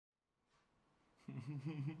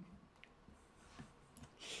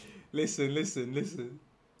Listen, listen, listen.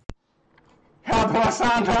 How do I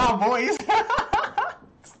sound now, boys?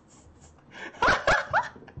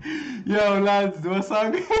 Yo, lads, do I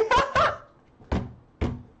sound good?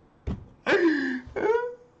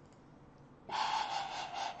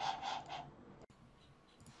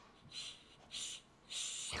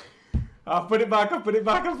 I'll put it back, I'll put it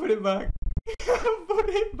back, I'll put it back. I'll put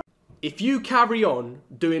it back. If you carry on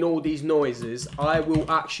doing all these noises, I will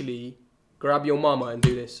actually grab your mama and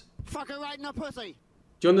do this. Fuck her right in the pussy.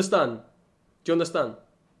 Do you understand? Do you understand?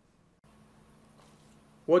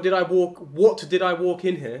 What did I walk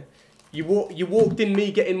in here? You walked in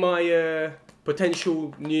me getting my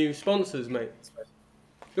potential new sponsors, mate.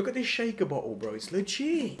 Look at this shaker bottle, bro. It's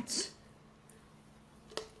legit.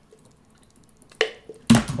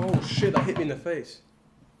 Oh shit, that hit me in the face.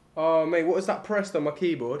 Oh mate, what is that pressed on my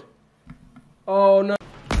keyboard? Oh no.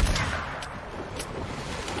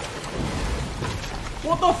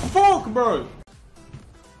 What the fuck, bro?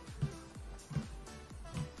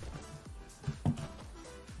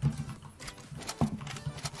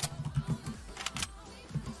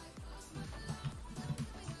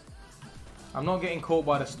 I'm not getting caught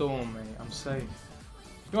by the storm, mate. I'm safe.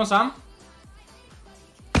 You want some?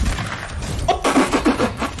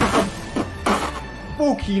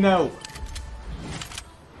 Fucking hell.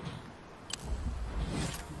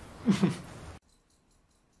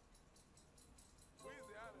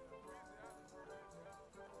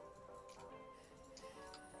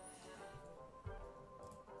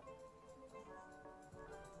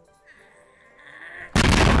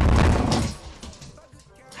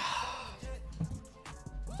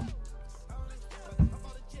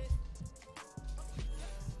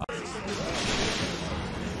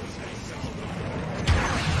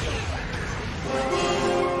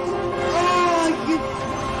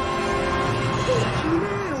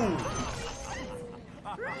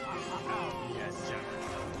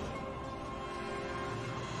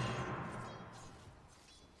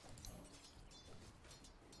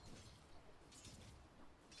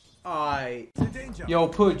 Yo,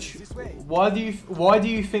 Pudge, why do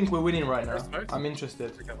you think we're winning right now? I'm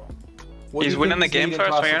interested. He's winning the game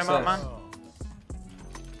first, what are you about, man?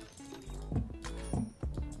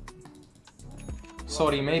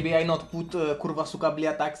 Sorry, maybe I not put kurwa suka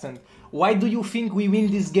bliat accent. Why do you think we win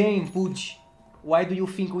this game, Pudge? Why do you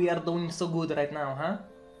think we are doing so good right now, huh?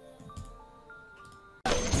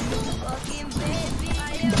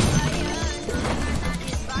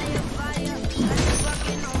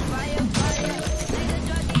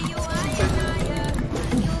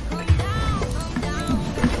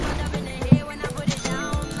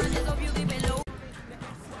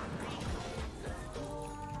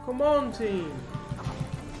 Come on, team!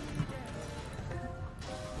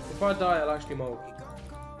 If I die, I'll actually mulch.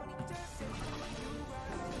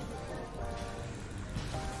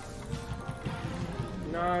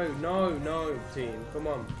 No, no, no, team. Come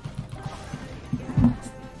on.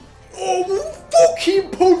 Oh, we'll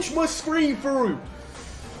fucking punch my screen through!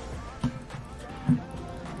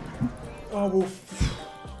 Oh, well.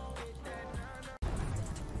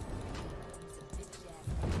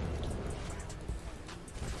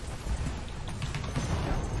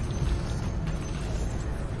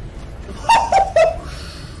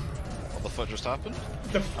 What just happened?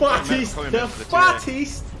 The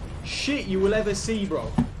fattest shit you will ever see, bro.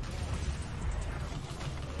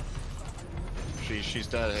 She's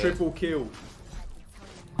dead here. Triple kill.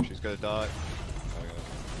 She's gonna die.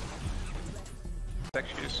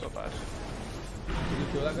 Actually, is so bad. Did you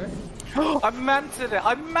kill that guy? I manted it!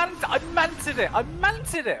 I manted it! I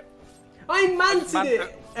manted it! I manted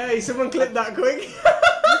it! Hey, someone clip that quick.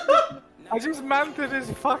 I just manted his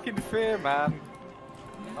fucking fear, man.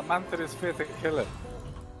 I manted his fear to kill him.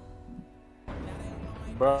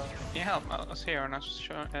 Bro. Yeah, I was here and I was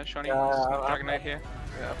showing you Dragonite here.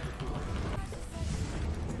 Yeah.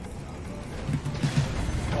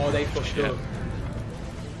 Oh, they fucked up.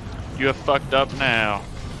 You're fucked up now.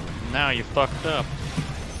 Now you're fucked up.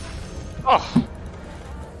 Oh!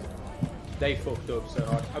 They fucked up so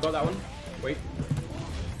hard. I got that one. Wait.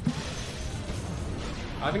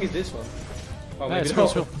 I think it's this one. Oh, no, maybe it's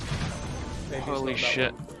not. Maybe holy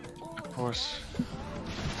shit. One. Of course.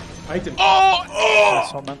 I hit him. Oh!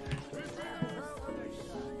 Oh!